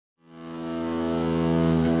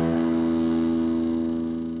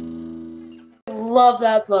love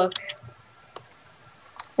that book.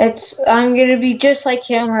 I'm gonna be just like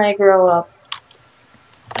him when I grow up.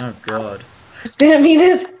 Oh god. It's gonna be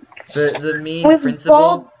The mean this principal?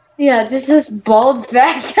 bald, yeah, just this bald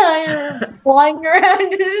fat guy flying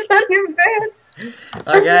around just on your face.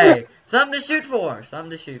 Okay. Something to shoot for.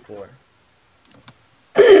 Something to shoot for.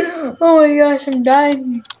 Oh my gosh, I'm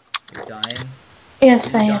dying. You're dying?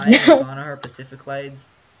 Yes, Are I you am dying of now. gonorrhea pacificades?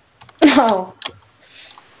 No.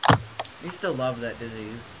 You still love that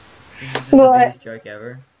disease. This is just the What? biggest joke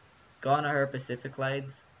ever. Gonorrhea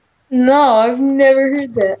pacificades? No, I've never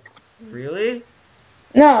heard that. Really?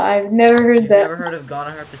 No, I've never heard You've that. never heard of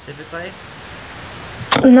gonorrhea pacificades?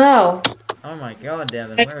 No. Oh my god,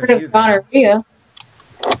 Devin, I've where heard have of you been? gonorrhea.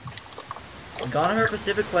 Gonorrhea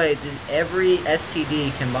pacificades is every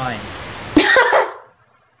STD combined.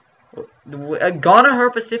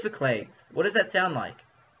 Gonorrhea pacificades. What does that sound like?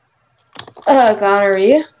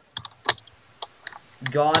 Gonorrhea.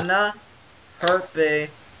 Gonorrhea pacificades.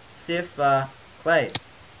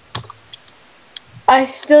 I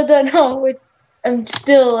still don't know what. I'm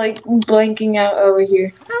still like blanking out over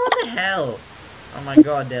here. Oh, what the hell? Oh my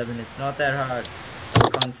god, Devin, it's not that hard of a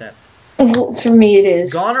concept. Well, for me, it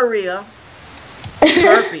is. Gonorrhea,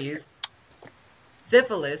 herpes,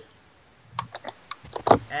 syphilis,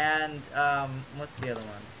 and what's the other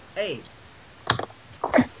one? AIDS.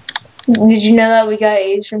 Did you know that we got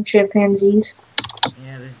AIDS from chimpanzees?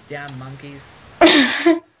 Yeah, those damn monkeys.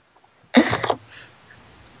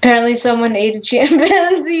 Apparently, someone ate a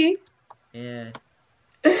chimpanzee. Yeah.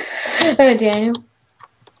 Daniel.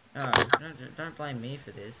 Oh, don't blame me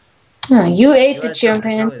for this. No, you ate the had something to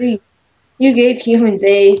do with chimpanzee. it. You gave humans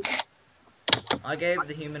AIDS. I gave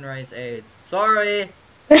the human race AIDS. Sorry.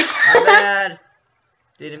 My bad.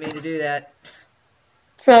 Didn't mean to do that.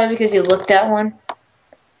 Probably because you looked at one.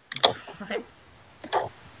 What?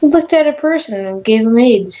 You looked at a person and gave him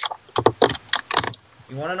AIDS.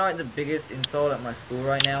 You want to know what the biggest insult at my school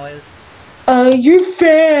right now is? You're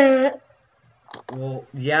fat. Well,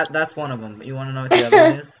 yeah, that's one of them. But you want to know what the other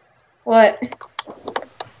one is? What?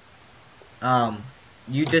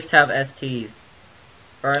 You just have STs.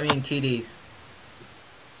 Or, I mean, TDs.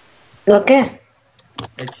 Okay.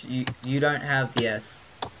 It's, you don't have the S.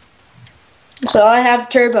 So I have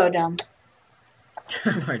turbo dump.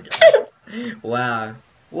 Wow.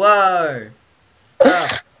 Whoa!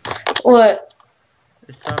 Stuff. What?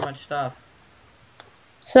 There's so much stuff.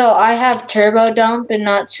 So I have turbo dump and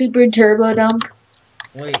not super turbo dump.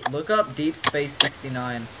 Wait, look up Deep Space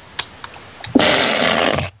 69.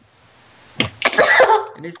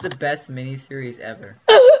 It is the best miniseries ever.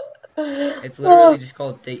 It's literally just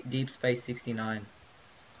called Deep Space 69.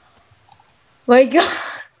 My God.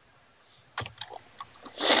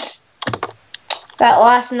 That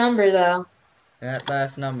last number though. That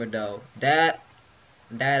last number though. That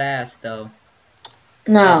ass though.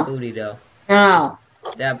 That No. booty though. No.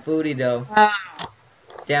 That booty though. No.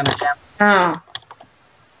 Damn it. No.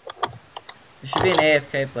 There should be an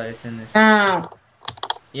AFK place in this. No.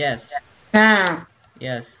 Yes. No.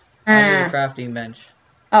 Yes. I need a crafting bench.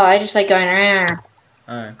 Oh, I just like going around.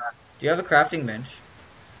 Oh. Do you have a crafting bench?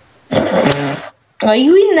 Are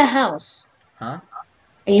you in the house? Huh?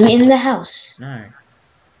 Are you in the house? No.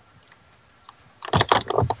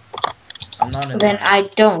 I'm not in Then the I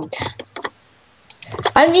don't.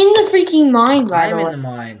 I'm in the freaking mine, by the way. I'm in the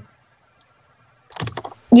mine.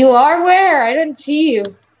 You are where? I didn't see you.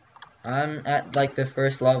 I'm at like the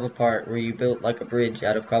first lava part where you built like a bridge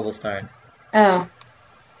out of cobblestone. Oh.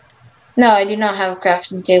 No, I do not have a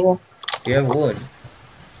crafting table. Do you have wood?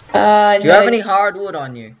 Do you have any hardwood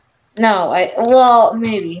on you? No, well,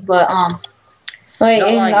 maybe, but, like, Not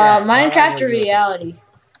in, like that. Minecraft Not or like reality?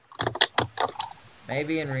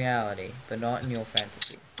 Maybe in reality, but not in your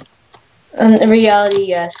fantasy. In reality,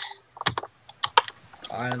 yes.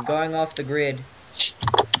 I'm going off the grid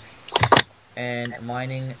and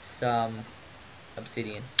mining some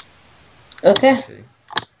obsidian. Okay. Actually.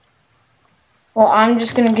 Well, I'm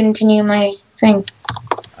just gonna continue my thing.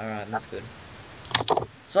 Alright, that's good.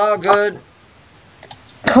 It's all good.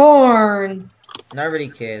 Corn. Nobody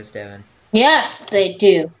cares, Devin. Yes, they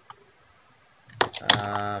do.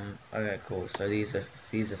 Okay, cool. So these are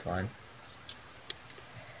fine.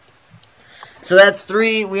 So that's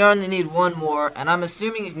 3. We only need 1 more, and I'm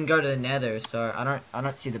assuming you can go to the Nether. So I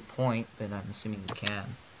don't see the point, but I'm assuming you can.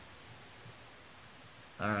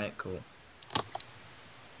 All right, cool.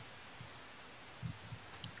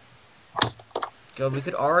 God, we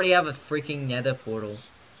could already have a freaking Nether portal.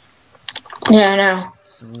 Yeah, I know.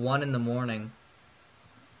 It's 1 in the morning.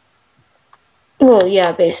 Well,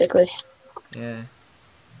 yeah, basically. Yeah.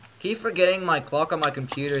 Keep forgetting my clock on my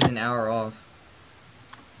computer is an hour off.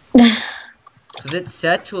 Because it's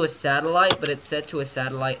set to a satellite, but it's set to a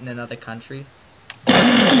satellite in another country.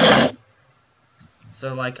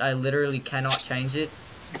 So, like, I literally cannot change it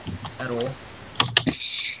at all.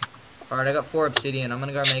 Alright, I got 4 obsidian. I'm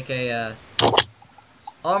gonna go make a,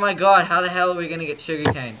 Oh my god, how the hell are we gonna get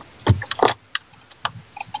sugarcane?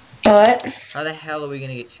 What? How the hell are we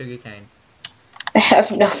gonna get sugarcane? I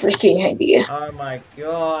have no freaking idea. Oh my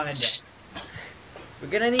god. We're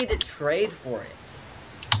gonna need to trade for it.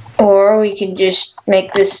 Or we can just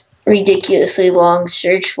make this ridiculously long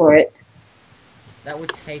search for it. That would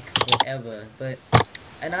take forever, but...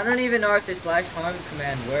 And I don't even know if the /home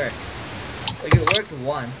command works. Like, it worked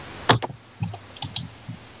once.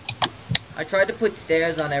 I tried to put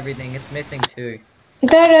stairs on everything, it's missing 2.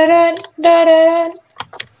 Da da da da da.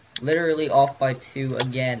 Literally off by 2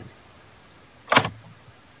 again.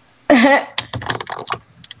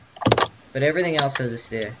 But everything else has a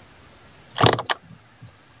stair.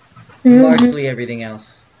 Mostly everything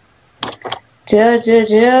else. Da, da,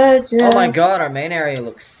 da, da. Oh my god, our main area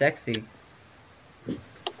looks sexy.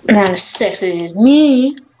 Not as sexy as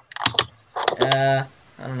me. I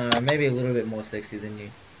don't know, maybe a little bit more sexy than you.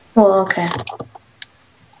 Well, okay.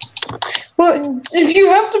 Well, if you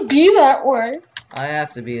have to be that way. I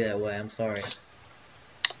have to be that way, I'm sorry.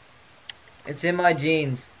 It's in my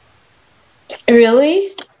genes.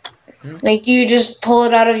 Really? Hmm? Like, you just pull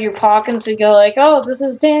it out of your pockets and go like, oh, this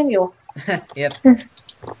is Daniel. Yep. It's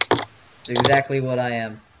exactly what I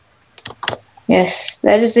am. Yes,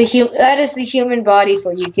 that is the human body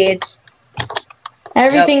for you kids.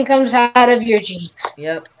 Everything comes out of your genes.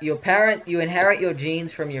 Yep. You inherit your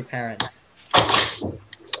genes from your parents.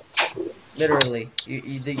 Literally.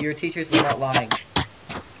 Your teachers were not lying.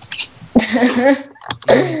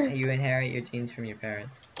 You inherit your genes from your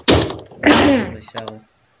parents. Michelle.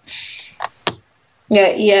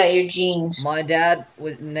 Yeah, your genes. My dad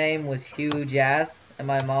name was Huge Ass, and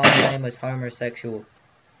my mom's name was Homosexual.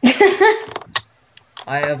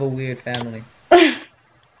 I have a weird family.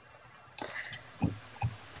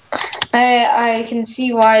 I can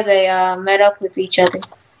see why they met up with each other.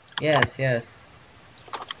 Yes, yes.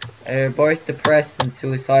 They're both depressed and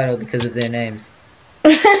suicidal because of their names.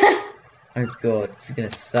 Oh god, it's gonna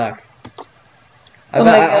suck.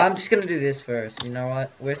 I'm just gonna do this first. You know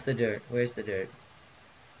what? Where's the dirt? Where's the dirt?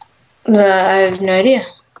 I have no idea.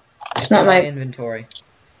 It's not my inventory.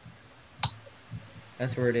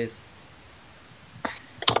 That's where it is.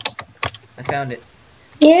 I found it.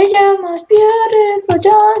 You're the most beautiful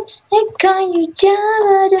dog. They call you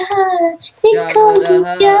Java the Hutt. They call you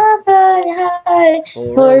Java the Hutt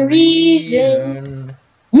for a reason.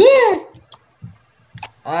 Yeah.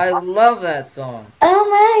 I love that song. Oh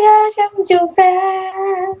my gosh, I'm so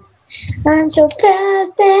fast. I'm so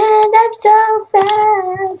fast and I'm so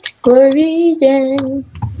fast for a reason.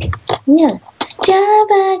 Yeah.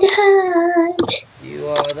 Java the Hutt. You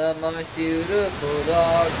are the most beautiful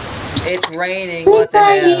dog. It's raining. They What the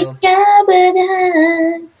call you hell? Java the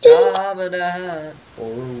Hutt. Java the Hutt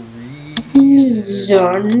for a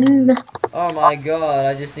reason. Oh my god,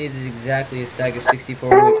 I just needed exactly a stack of 64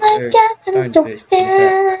 stonefish.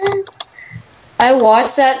 I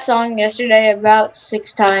watched that song yesterday about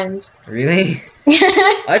 6 times. Really?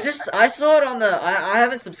 I saw it on the, I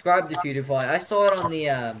haven't subscribed to PewDiePie. I saw it on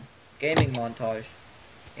the, gaming montage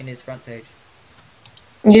in his front page.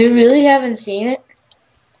 You really haven't seen it?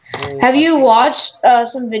 Well, have you watched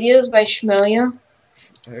some videos by Shmoyo?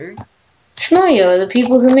 Who? Shmoyo, the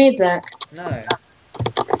people who made that. No.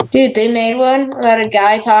 Dude, they made one about a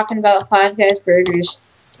guy talking about Five Guys burgers.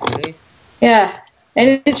 Really? Yeah.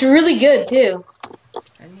 And it's really good, too.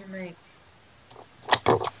 How do you make...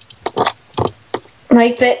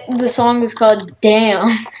 Like, the song is called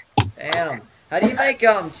Damn. Damn. How do you make,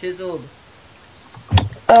 chiseled...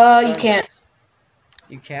 You can't.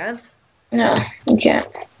 You can't? No, you can't.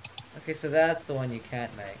 Okay, so that's the one you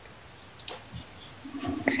can't make.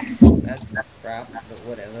 That's crap, but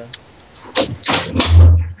whatever.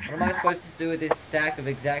 What am I supposed to do with this stack of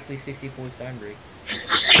exactly 64 stone bricks?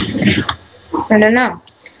 I don't know.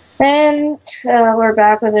 And we're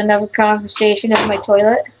back with another conversation of my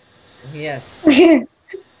toilet. Yes.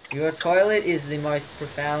 Your toilet is the most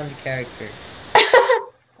profound character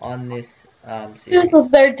on this series. This is the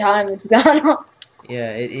 3rd time it's gone on.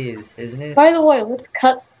 Yeah, it is, isn't it? By the way, let's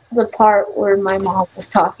cut the part where my mom was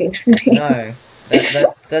talking to me. No,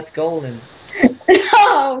 that's golden.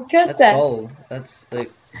 No, cut that's that. Gold. That's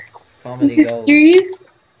like comedy Are you gold. serious?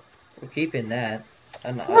 We're keeping that.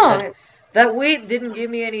 No. That wheat didn't give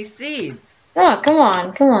me any seeds. No, come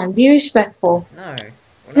on, be respectful. No,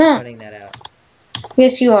 we're not cutting that out.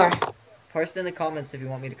 Yes, you are. Post in the comments if you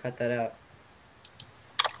want me to cut that out.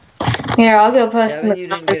 Here, I'll go post Devin, in you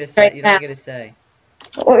the didn't get a comments say. right You now. don't get a say.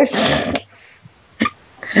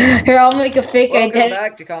 Here, I'll make a fake Welcome identity.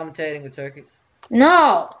 back to commentating with turkeys.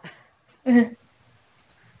 No.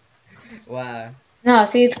 Wow. No,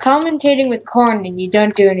 see, it's commentating with corn and you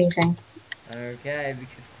don't do anything. Okay,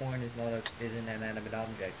 because corn is not an inanimate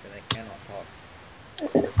object and it cannot talk.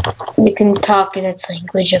 You can talk in its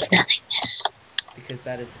language of nothingness. Because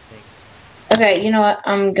that is the thing. Okay, you know what?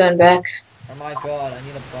 I'm going back. Oh my god, I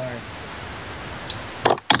need a barn.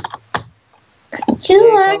 You They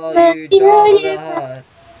are call my you Jabba the beauty. Hutt.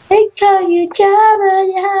 They call you Jabba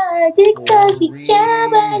the Hutt. They call For you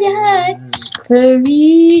Jabba the Hutt. reason. For a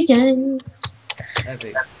reason.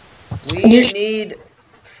 Epic. We need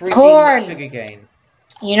freaking Corn. sugarcane.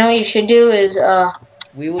 You know what you should do is,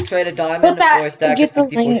 We will trade a put diamond for that, a stack of get the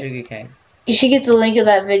 64 link. sugarcane. You should get the link of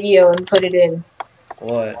that video and put it in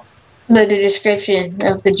What? the description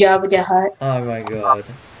of the Jabba the Hutt. Oh my god.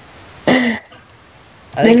 I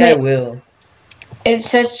They think I made, will. it's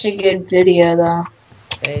such a good video, though.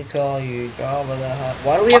 They call you Jabba the Hutt.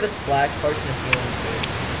 Why do we have a splash potion of healing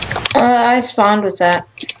food? I spawned with that.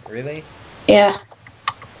 Really? Yeah.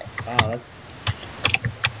 Wow, that's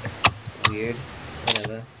weird.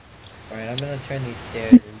 Whatever. Alright, I'm gonna turn these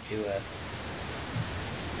stairs into a...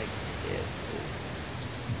 make the stairs cool.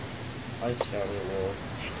 I'll just start with the walls.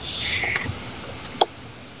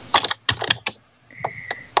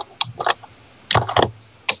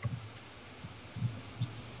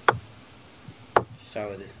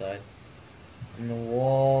 Start with this side. And the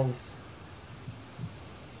walls...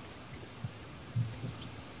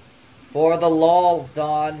 For the lols,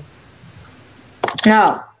 Don!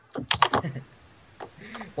 No.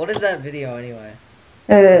 What is that video anyway?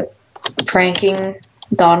 Pranking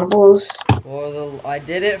Donables. For the... I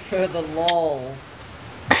did it for the lols.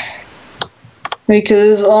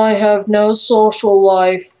 Because I have no social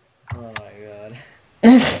life. Oh my god.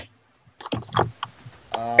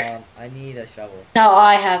 I need a shovel. No,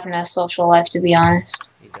 I have no social life, to be honest.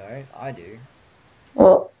 You don't? I do.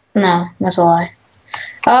 Well, no, that's a lie.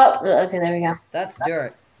 Oh, okay, there we go. That's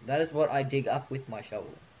dirt. That is what I dig up with my shovel.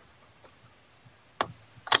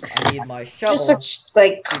 I need my shovel This looks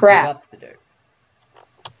like to dig crap. up the dirt.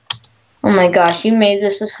 Oh my gosh, you made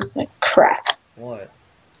this look like crap. What?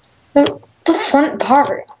 The front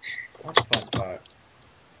part. What fun part?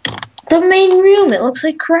 The main room, it looks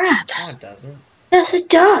like crap. No, it doesn't. Yes, it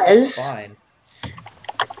does. Fine.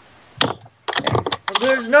 But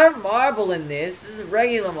there's no marble in this. This is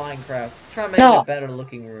regular Minecraft. Try to make it a better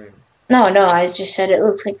looking room. No, I just said it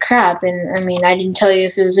looks like crap, and I mean, I didn't tell you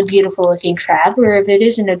if it was a beautiful looking crap or if it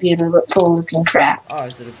isn't a beautiful looking crap. Oh,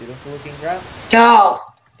 is it a beautiful looking crap? No.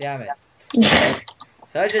 Damn it.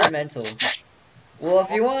 So judgmental. Well,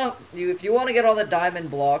 if you want to get all the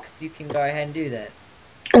diamond blocks, you can go ahead and do that.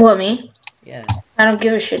 What, me? Yeah. I don't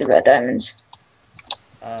give a shit about diamonds.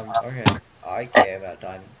 Okay. I care about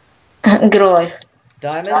diamonds. Good old life.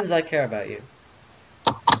 Diamonds, I care about you.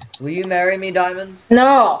 Will you marry me, diamonds?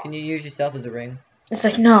 No. Can you use yourself as a ring? It's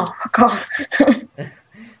like, no, fuck off.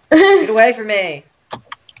 Get away from me!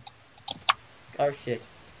 Oh shit.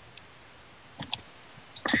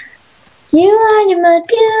 You are the most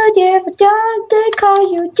beautiful dog. They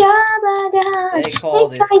call you Jabba the Hutt. They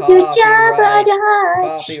called it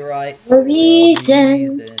copyright. For a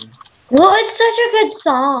reason. Well, it's such a good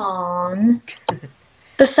song.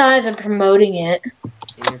 Besides, I'm promoting it.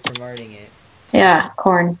 You're promoting it. Yeah,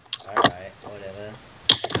 corn. Alright, whatever.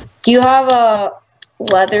 Do you have a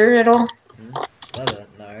leather at all? Leather?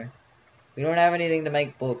 No. We don't have anything to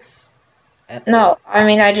make books. No, I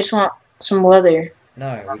mean, I just want some leather.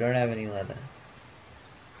 No, we don't have any leather.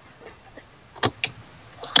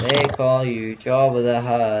 They call you Jabba the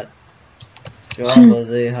Hutt. Jabba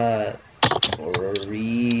the Hutt. For a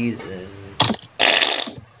reason.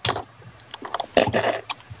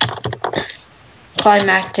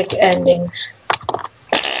 Climactic ending.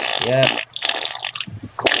 Yep.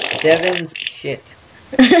 Devin's shit.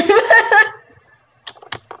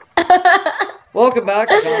 Welcome back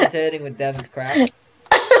to commentating with Devin's crap.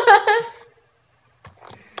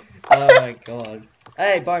 Oh my god.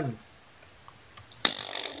 Hey, Bones.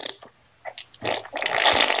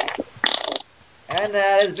 And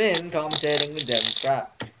that has been commentating with Devin's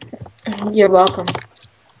crap. You're welcome.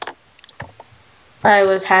 I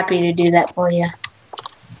was happy to do that for you.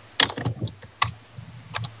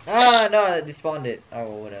 Ah, no, I despawned it. Oh,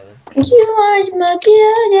 well, whatever. You are my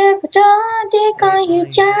beautiful dog. They call you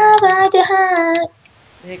Jabba the Hutt.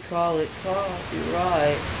 They call it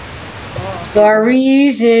copyright. For a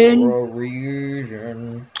reason. For a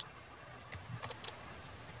reason.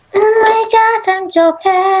 Oh my god, I'm so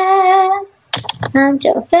fast. I'm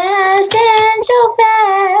so fast and so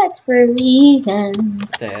fat for a reason.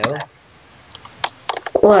 What the hell?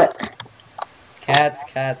 What? Cats,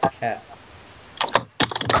 cats, cats.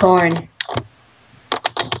 Corn.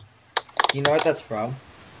 You know what that's from?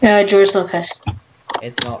 George Lopez.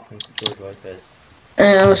 It's not from George Lopez.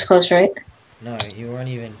 It was close, right? No, you weren't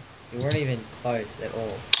even close at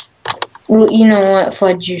all. Well, you know what?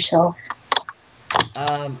 Fudge yourself.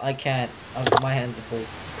 I can't. My hands are full.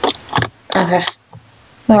 Okay.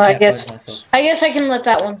 Well, I fudge myself. guess I can let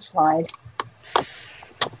that one slide.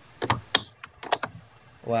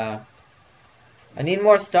 Wow. I need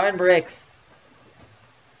more stone bricks.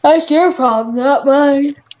 That's your problem, not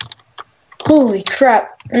mine. Holy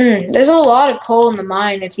crap. There's a lot of coal in the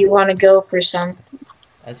mine if you want to go for some.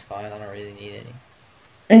 That's fine, I don't really need any.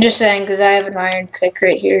 I'm just saying, because I have an iron pick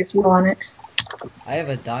right here if you want it. I have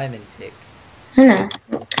a diamond pick. I know.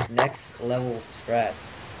 Next level strats.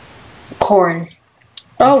 Corn.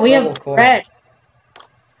 Oh, we have corn. bread.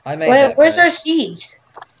 I made that Where's bread. our seeds?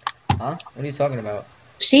 Huh? What are you talking about?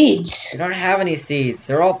 Seeds. We don't have any seeds.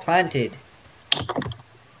 They're all planted.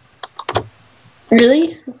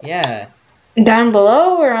 Really? Yeah. Down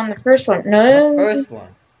below or on the first one? No. The first one.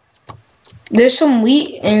 There's some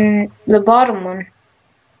wheat in the bottom one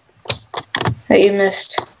that you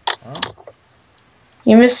missed. Huh?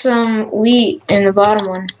 You missed some wheat in the bottom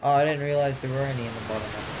one. Oh, I didn't realize there were any in the bottom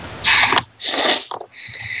one.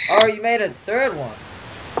 Oh, you made a third one.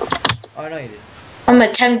 Oh, no, you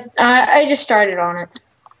didn't. I just started on it.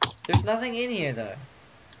 There's nothing in here, though.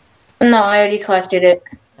 No, I already collected it.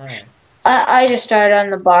 Alright. I just started on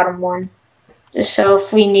the bottom one. Just so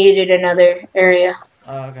if we needed another area.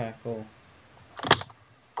 Oh, okay, cool.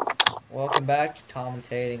 Welcome back to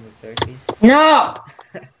commentating with turkeys. No!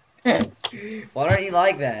 Why don't you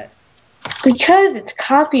like that? Because it's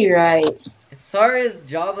copyright. Sorry, it's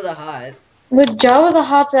Jabba the Hutt. But Jabba the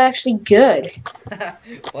Hutt's actually good.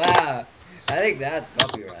 Wow. I think that's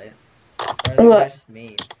copyright. Or I think Look. that's just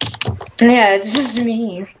me. Yeah, it's just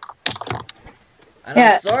me. And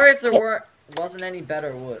Yeah. I'm sorry if there wasn't any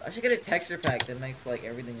better wood. I should get a texture pack that makes like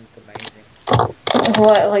everything look amazing.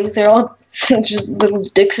 What, like they're all just little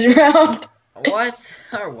dicks around? What?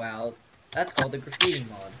 Oh wow. That's called the graffiti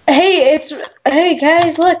mod. Hey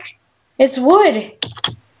guys, look. It's wood.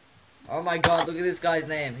 Oh my god, look at this guy's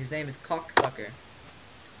name. His name is KukSucker.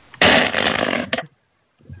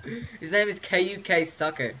 His name is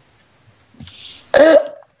KukSucker.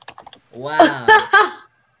 Wow.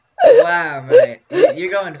 Wow, mate.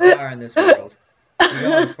 You're going far in this world. You're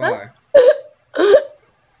going far.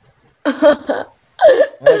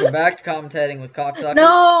 Welcome back to commentating with KukSucker.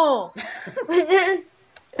 No!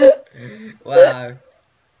 Wow.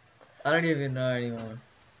 I don't even know anymore.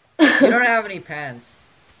 You don't have any pants.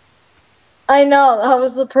 I know, that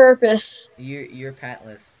was the purpose. You're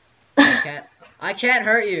pantless. I can't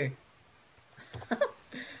hurt you.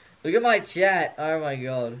 Look at my chat. Oh my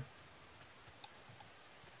god.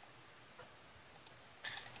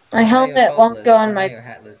 My helmet won't go on my... You're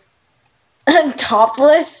hatless.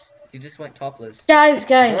 Topless? You just went topless. Guys.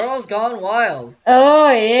 Girls gone wild.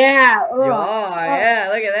 Oh, yeah. Oh, yeah,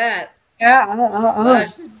 look at that. Yeah.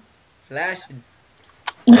 Flashing.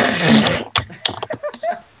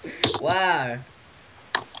 Wow.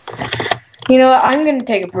 You know what? I'm gonna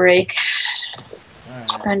take a break. Alright.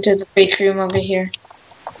 Go into the break room over here.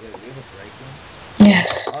 Wait, we have a break room?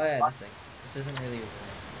 Yes. Oh yeah, this thing. This isn't really a room.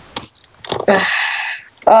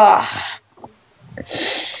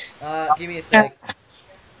 Give me a sec.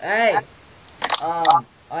 Hey!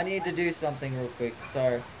 I need to do something real quick,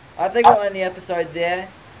 so I think we'll end the episode there.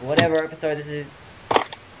 Whatever episode this is.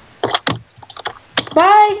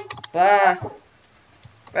 Bye! Bye!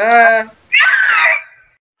 Bye!